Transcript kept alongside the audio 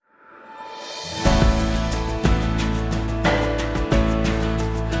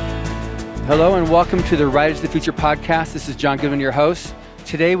Hello and welcome to the Writers of the Future podcast. This is John Goodman, your host.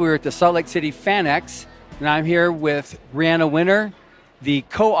 Today we're at the Salt Lake City FanX, and I'm here with Brianna Winner, the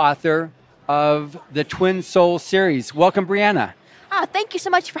co-author of the Twin Soul series. Welcome, Brianna. Oh, thank you so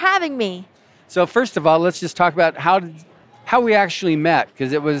much for having me. So first of all, let's just talk about how we actually met,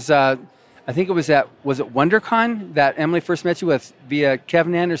 because it was, I think it was was it WonderCon that Emily first met you with via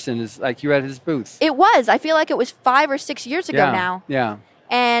Kevin Anderson, you were at his booth. It was. I feel like it was 5 or 6 years ago now. Yeah.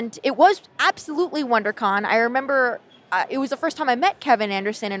 And it was absolutely WonderCon. I remember it was the first time I met Kevin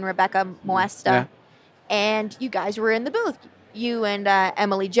Anderson and Rebecca Moesta. Yeah. And you guys were in the booth, you and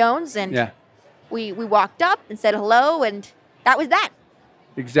Emily Jones. And we walked up and said hello, and that was that.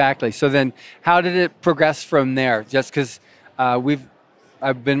 Exactly. So then how did it progress from there? Just because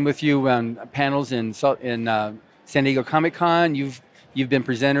I've been with you on panels in San Diego Comic-Con. You've been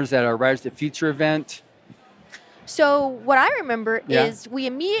presenters at our Writers of the Future event. So what I remember is we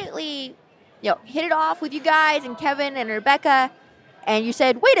immediately, hit it off with you guys and Kevin and Rebecca, and you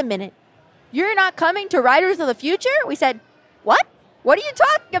said, "Wait a minute, you're not coming to Writers of the Future?" We said, "What? What are you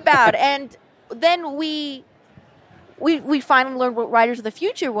talking about?" And then we finally learned what Writers of the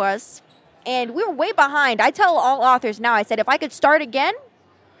Future was, and we were way behind. I tell all authors now, I said, if I could start again,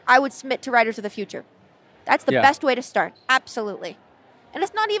 I would submit to Writers of the Future. That's the best way to start. Absolutely. And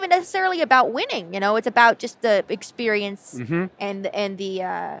it's not even necessarily about winning, it's about just the experience and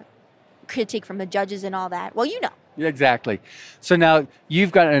the critique from the judges and all that. Well, Yeah, exactly. So now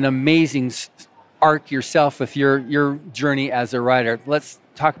you've got an amazing arc yourself with your journey as a writer. Let's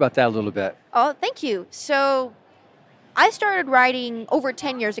talk about that a little bit. Oh, thank you. So I started writing over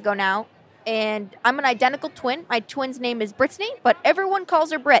 10 years ago now, and I'm an identical twin. My twin's name is Brittany, but everyone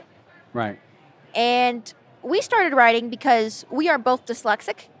calls her Britt. Right. And we started writing because we are both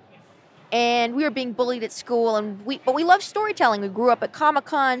dyslexic, and we were being bullied at school, but we love storytelling. We grew up at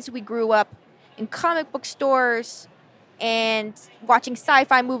Comic-Cons, we grew up in comic book stores, and watching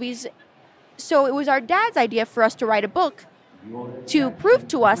sci-fi movies. So it was our dad's idea for us to write a book to prove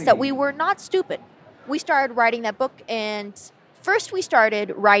to us that we were not stupid. We started writing that book, and first we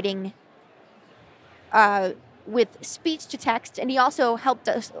started writing with speech to text, and he also helped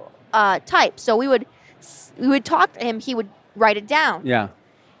us type. So we would talk to him, he would write it down. Yeah.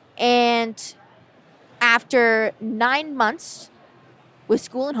 And after 9 months with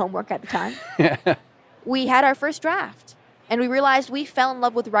school and homework at the time, we had our first draft. And we realized we fell in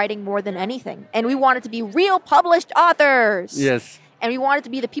love with writing more than anything. And we wanted to be real published authors. Yes. And we wanted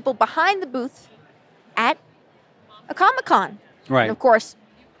to be the people behind the booth at a Comic-Con. Right. And of course,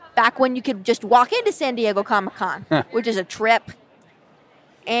 back when you could just walk into San Diego Comic-Con, which is a trip.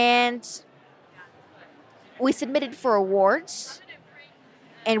 And we submitted for awards,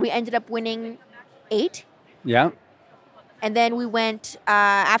 and we ended up winning 8. Yeah. And then we went,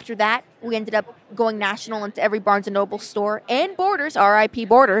 after that, we ended up going national into every Barnes & Noble store and Borders, R.I.P.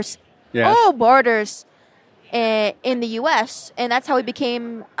 Borders. Yes. Oh, Borders in the U.S. And that's how we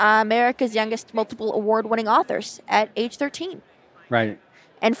became America's youngest multiple award-winning authors at age 13. Right.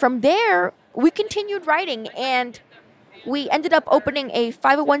 And from there, we continued writing, and we ended up opening a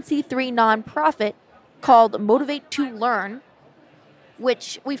 501c3 nonprofit called Motivate to Learn,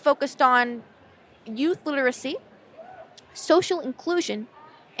 which we focused on youth literacy, social inclusion,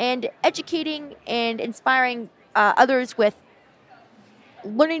 and educating and inspiring others with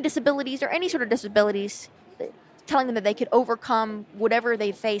learning disabilities or any sort of disabilities, telling them that they could overcome whatever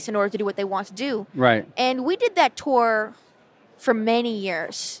they face in order to do what they want to do. Right. And we did that tour for many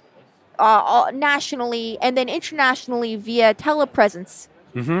years, nationally and then internationally via telepresence.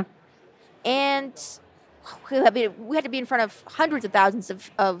 Mm-hmm. And we had to be in front of hundreds of thousands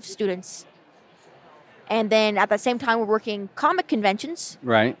of students. And then at the same time, we're working comic conventions.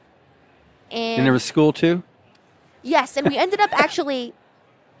 Right. And there was school too? Yes, and we ended up actually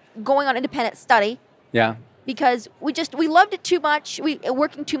going on independent study. Yeah. Because we loved it too much,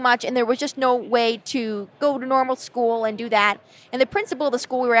 working too much, and there was just no way to go to normal school and do that. And the principal of the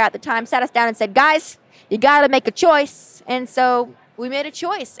school we were at the time sat us down and said, "Guys, you got to make a choice." And so we made a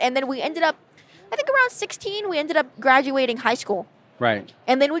choice. And then we ended up, I think around 16, we ended up graduating high school. Right.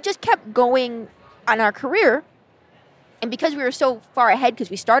 And then we just kept going on our career. And because we were so far ahead, because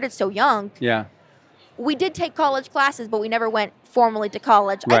we started so young, we did take college classes, but we never went formally to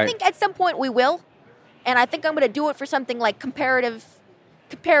college. Right. I think at some point we will. And I think I'm going to do it for something like comparative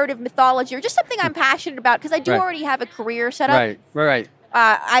mythology, or just something I'm passionate about, because I do already have a career set up. Right.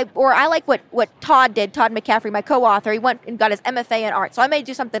 I like what Todd did, Todd McCaffrey, my co-author. He went and got his MFA in art. So I may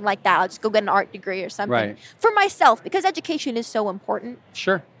do something like that. I'll just go get an art degree or something for myself, because education is so important.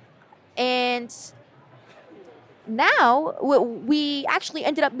 Sure. And now we actually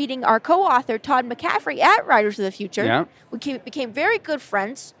ended up meeting our co-author, Todd McCaffrey, at Writers of the Future. Yeah. We became very good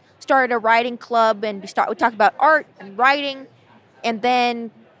friends, started a writing club, and we talked about art and writing. And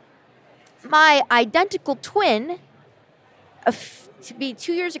then my identical twin, to be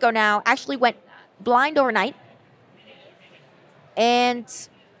 2 years ago now, actually went blind overnight. And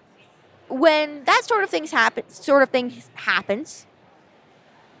when that sort of thing happens,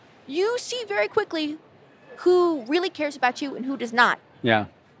 you see very quickly who really cares about you and who does not. Yeah.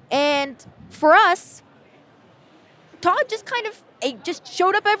 And for us, Todd just kind of just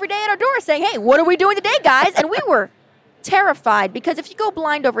showed up every day at our door saying, "Hey, what are we doing today, guys?" And we were terrified because if you go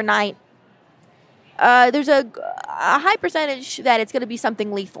blind overnight, there's a high percentage that it's going to be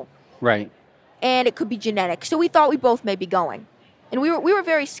something lethal. Right. And it could be genetic. So we thought we both may be going. And we were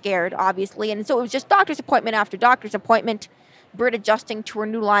very scared, obviously. And so it was just doctor's appointment after doctor's appointment, Britt adjusting to her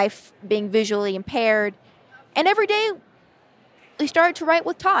new life, being visually impaired. And every day, we started to write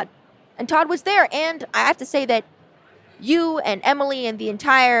with Todd. And Todd was there. And I have to say that you and Emily and the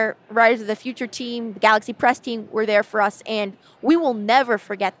entire Writers of the Future team, the Galaxy Press team, were there for us. And we will never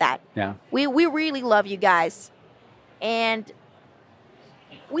forget that. Yeah. We really love you guys. And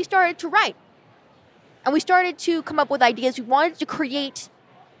we started to write. And we started to come up with ideas. We wanted to create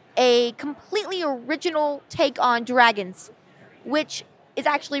a completely original take on dragons, which is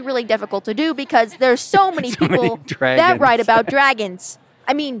actually really difficult to do because there's so many people that write about dragons.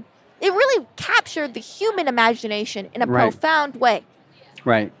 I mean, it really captured the human imagination in a profound way.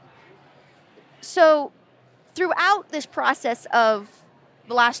 Right. So throughout this process of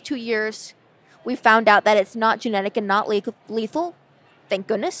the last 2 years, we found out that it's not genetic and not lethal. Thank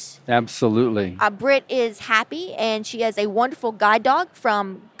goodness. Absolutely. Britt is happy, and she has a wonderful guide dog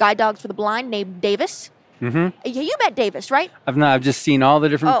from Guide Dogs for the Blind named Davis. Mm-hmm. You met Davis, right? I've just seen all the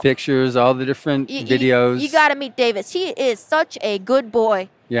different pictures, all the different videos. You got to meet Davis. He is such a good boy.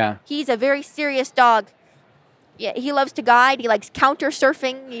 Yeah. He's a very serious dog. Yeah, he loves to guide. He likes counter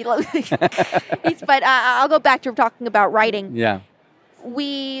surfing. But I'll go back to talking about writing. Yeah.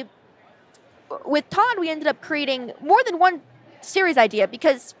 With Todd, we ended up creating more than one series idea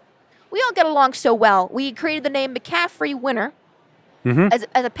because we all get along so well. We created the name McCaffrey Winner as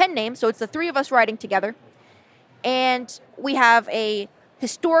a pen name, so it's the three of us writing together. And we have a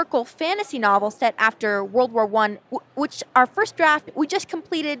historical fantasy novel set after World War I, which our first draft we just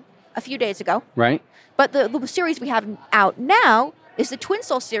completed a few days ago. Right. But the series we have out now is the Twin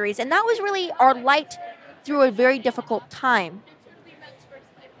Soul series, and that was really our light through a very difficult time.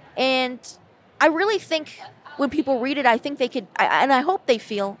 And I really think when people read it, I think they could, and I hope they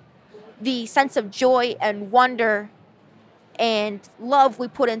feel the sense of joy and wonder and love we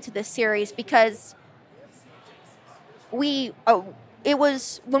put into this series because it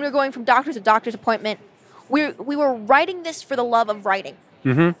was when we were going from doctor to doctor's appointment, we were writing this for the love of writing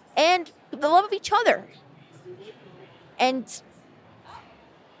and the love of each other. And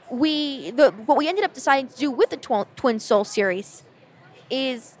what we ended up deciding to do with the Twin Soul series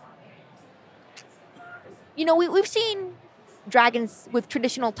is, we've seen dragons with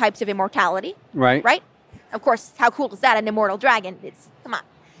traditional types of immortality. Right. Right? Of course, how cool is that? An immortal dragon. Come on.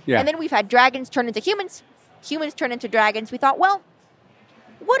 Yeah. And then we've had dragons turn into humans. Humans turn into dragons. We thought, well,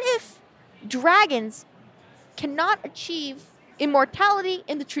 what if dragons cannot achieve immortality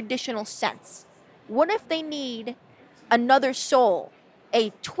in the traditional sense? What if they need another soul, a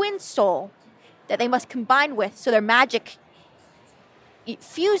twin soul that they must combine with so their magic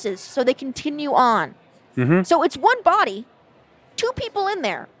fuses so they continue on? So it's one body, two people in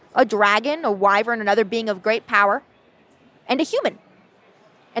there, a dragon, a wyvern, another being of great power, and a human.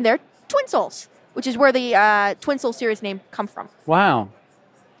 And they're twin souls, which is where the Twin Soul series name come from. Wow.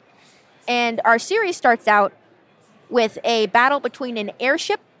 And our series starts out with a battle between an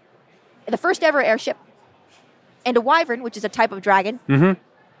airship, the first ever airship, and a wyvern, which is a type of dragon.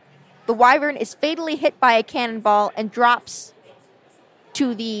 The wyvern is fatally hit by a cannonball and drops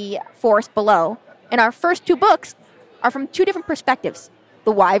to the forest below. And our first two books are from two different perspectives,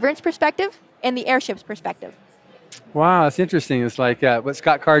 the wyvern's perspective and the airship's perspective. Wow, that's interesting. It's like what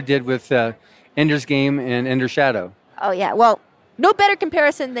Scott Card did with Ender's Game and Ender's Shadow. Oh, yeah. Well, no better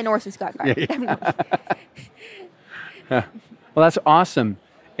comparison than Orson Scott Card. Well, that's awesome.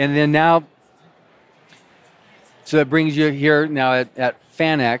 And then now, so that brings you here now at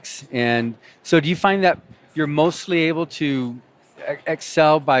FanX. And so do you find that you're mostly able to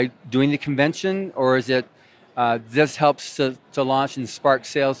excel by doing the convention, or is it this helps to launch and spark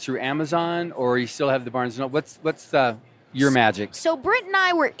sales through Amazon, or you still have the Barnes & Noble? What's your magic? So Britt and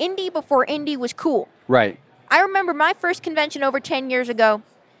I were indie before indie was cool. Right. I remember my first convention over 10 years ago,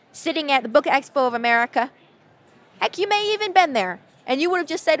 sitting at the Book Expo of America, Heck, you may even been there. And you would have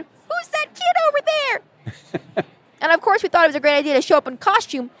just said, who's that kid over there? And of course, we thought it was a great idea to show up in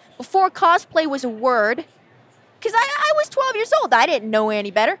costume before cosplay was a word. Because I was 12 years old. I didn't know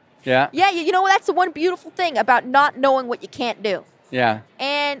any better. Yeah. Yeah, you know, that's the one beautiful thing about not knowing what you can't do. Yeah.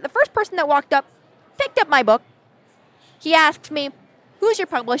 And the first person that walked up, picked up my book. He asked me, who's your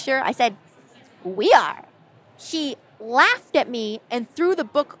publisher? I said, we are. He laughed at me and threw the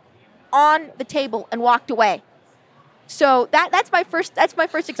book on the table and walked away. So that's my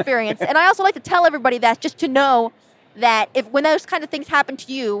first experience. And I also like to tell everybody that just to know that when those kind of things happen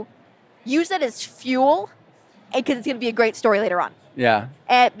to you, use it as fuel, because it's going to be a great story later on. Yeah.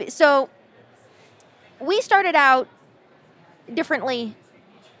 So we started out differently.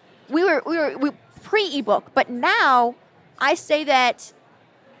 We pre-ebook, but now I say that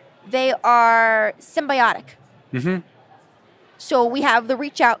they are symbiotic. Mm-hmm. So we have the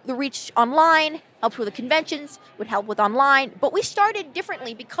reach online, helps with the conventions, would help with online. But we started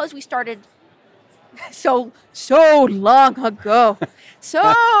differently because we started so long ago. So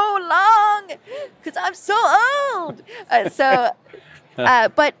long, because I'm so old.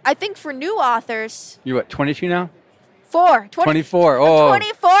 But I think for new authors... You're what, 22 now? 24. Oh.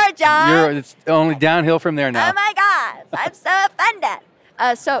 24, John. It's only downhill from there now. Oh, my God. I'm so offended.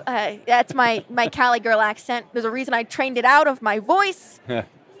 That's my Cali girl accent. There's a reason I trained it out of my voice.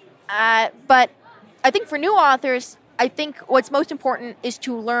 But I think for new authors, I think what's most important is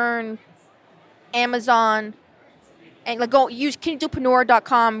to learn Amazon and go use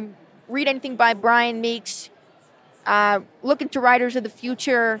Kindlepreneur.com, read anything by Brian Meeks, look into Writers of the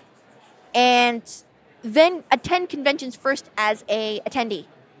Future, and then attend conventions first as a attendee,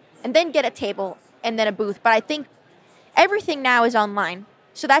 and then get a table and then a booth. But I think everything now is online,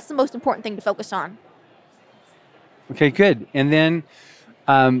 so that's the most important thing to focus on. Okay, good. And then,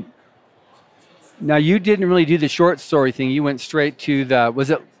 now you didn't really do the short story thing. You went straight to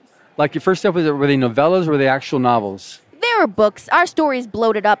was it like your first step, were they novellas or were they actual novels? They were books. Our stories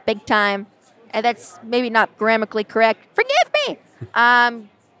bloated up big time, and that's maybe not grammatically correct. Forgive me.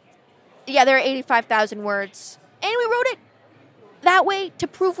 Yeah, there are 85,000 words, and we wrote it that way to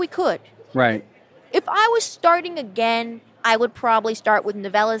prove we could. Right. If I was starting again, I would probably start with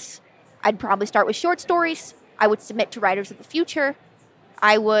novellas. I'd probably start with short stories. I would submit to Writers of the Future.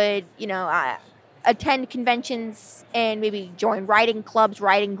 I would, attend conventions and maybe join writing clubs,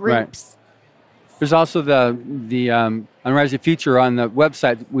 writing groups. Right. There's also the on Writers of the Future on the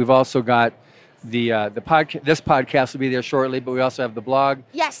website. We've also got the podcast. This podcast will be there shortly, but we also have the blog.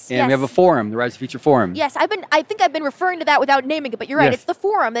 Yes. And we have a forum, the Writers of the Future forum. Yes, I think I've been referring to that without naming it, but you're right. Yes. It's the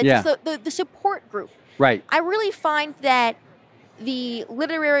forum. It's the support group. Right. I really find that the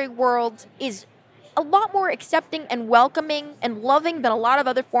literary world is a lot more accepting and welcoming and loving than a lot of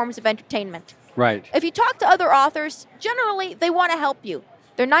other forms of entertainment. Right. If you talk to other authors, generally they want to help you.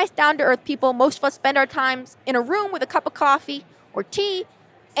 They're nice, down-to-earth people. Most of us spend our time in a room with a cup of coffee or tea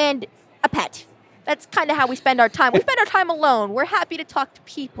and a pet. That's kind of how we spend our time. We spend our time alone. We're happy to talk to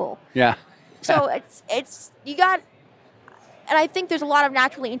people. Yeah. So you got, and I think there's a lot of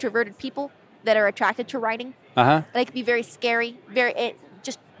naturally introverted people that are attracted to writing. Uh-huh. They can be very scary,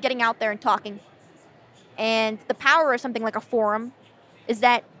 just getting out there and talking. And the power of something like a forum is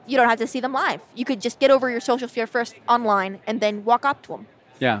that you don't have to see them live. You could just get over your social fear first online and then walk up to them.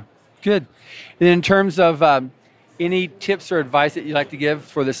 Yeah, good. And in terms of any tips or advice that you'd like to give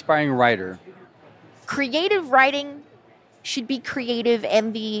for the aspiring writer? Creative writing should be creative,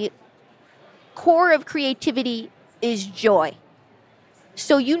 and the core of creativity is joy.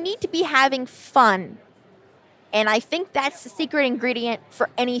 So you need to be having fun. And I think that's the secret ingredient for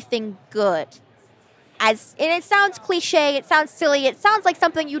anything good. And it sounds cliche, it sounds silly, it sounds like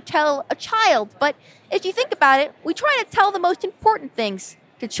something you tell a child, but if you think about it, we try to tell the most important things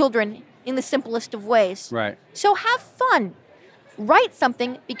to children in the simplest of ways. Right. So have fun. Write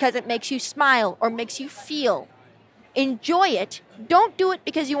something because it makes you smile or makes you feel. Enjoy it. Don't do it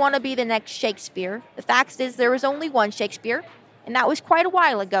because you want to be the next Shakespeare. The fact is there was only one Shakespeare, and that was quite a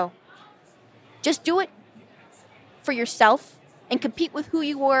while ago. Just do it for yourself and compete with who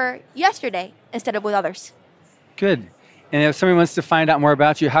you were yesterday instead of with others. Good. And if somebody wants to find out more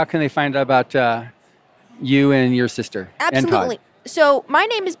about you, how can they find out about you and your sister? Absolutely. So my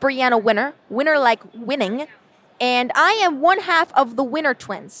name is Brianna Winner, winner like winning, and I am one half of the Winner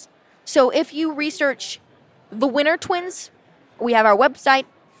Twins. So if you research the Winner Twins, we have our website,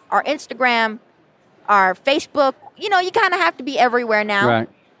 our Instagram, our Facebook. You kind of have to be everywhere now. Right.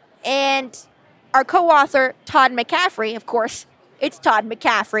 And our co-author, Todd McCaffrey, of course, it's Todd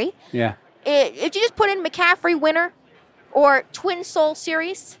McCaffrey. Yeah. If you just put in McCaffrey Winner or Twin Soul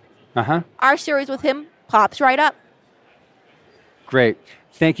series, Uh-huh. our series with him pops right up. Great.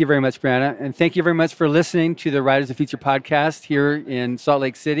 Thank you very much, Brianna. And thank you very much for listening to the Riders of the Future podcast here in Salt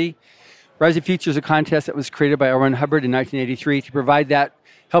Lake City. Riders of the Future is a contest that was created by L. Ron Hubbard in 1983 to provide that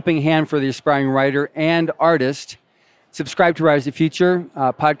helping hand for the aspiring writer and artist. Subscribe to Riders of the Future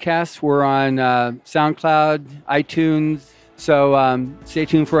podcast. We're on SoundCloud, iTunes. So stay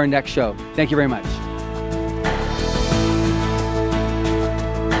tuned for our next show. Thank you very much.